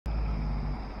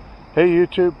Hey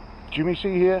YouTube, Jimmy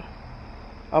C here.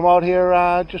 I'm out here,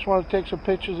 just want to take some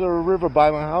pictures of a river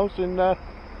by my house and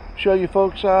show you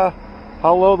folks how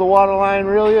low the water line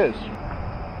really is.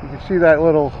 You can see that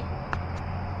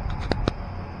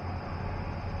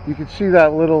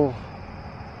little,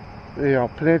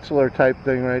 peninsular type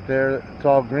thing right there. It's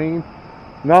all green.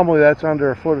 Normally that's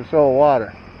under a foot or so of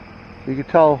water. You can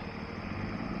tell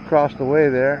across the way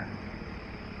there,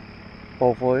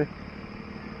 hopefully.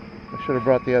 I should have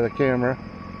brought the other camera.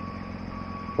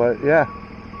 But yeah,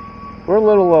 we're a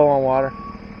little low on water.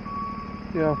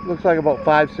 Looks like about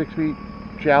 5-6 feet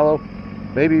shallow,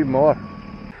 maybe even more.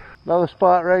 Another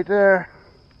spot right there.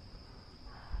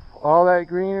 All that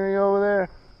greenery over there,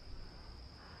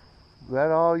 that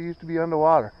all used to be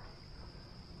underwater.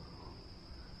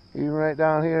 Even right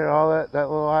down here, all that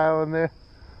little island there,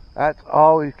 that's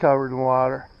always covered in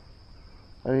water.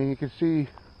 I mean, you can see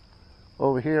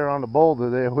over here on the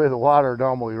boulder there where the water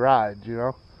normally rides,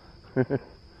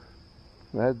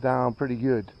 That's down pretty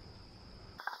good.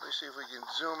 Let me see if we can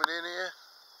zoom it in here.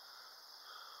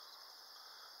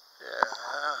 Yeah,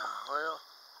 well,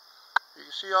 you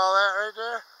can see all that right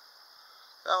there?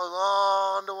 That was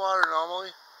all underwater normally.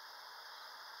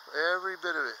 Every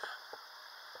bit of it.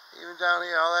 Even down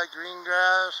here, all that green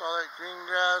grass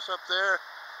up there,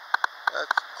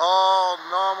 that's all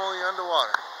normally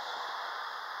underwater.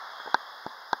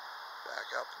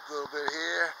 Back up a little bit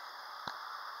here.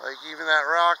 Like even that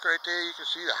rock right there, you can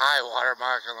see the high water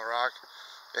mark on the rock.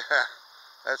 Yeah,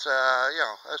 that's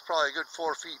that's probably a good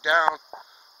 4 feet down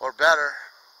or better.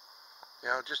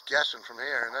 Just guessing from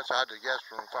here, and that's hard to guess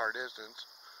from a far distance.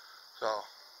 So,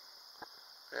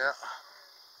 yeah,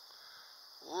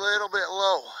 little bit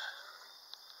low.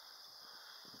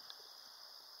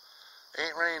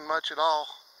 Ain't rained much at all.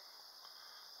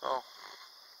 So,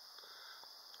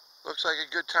 looks like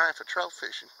a good time for trout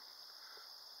fishing.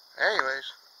 Anyways,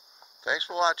 thanks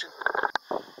for watching.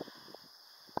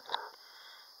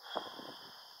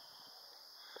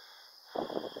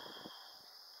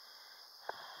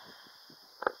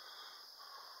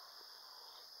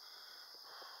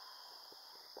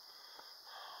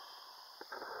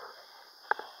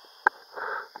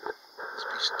 Let's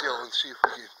be still and see if we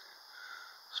can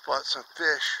spot some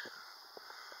fish.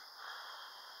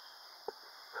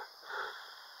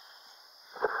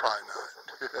 Probably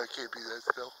not. I can't be that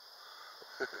still.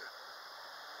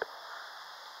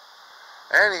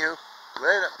 Anywho,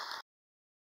 later.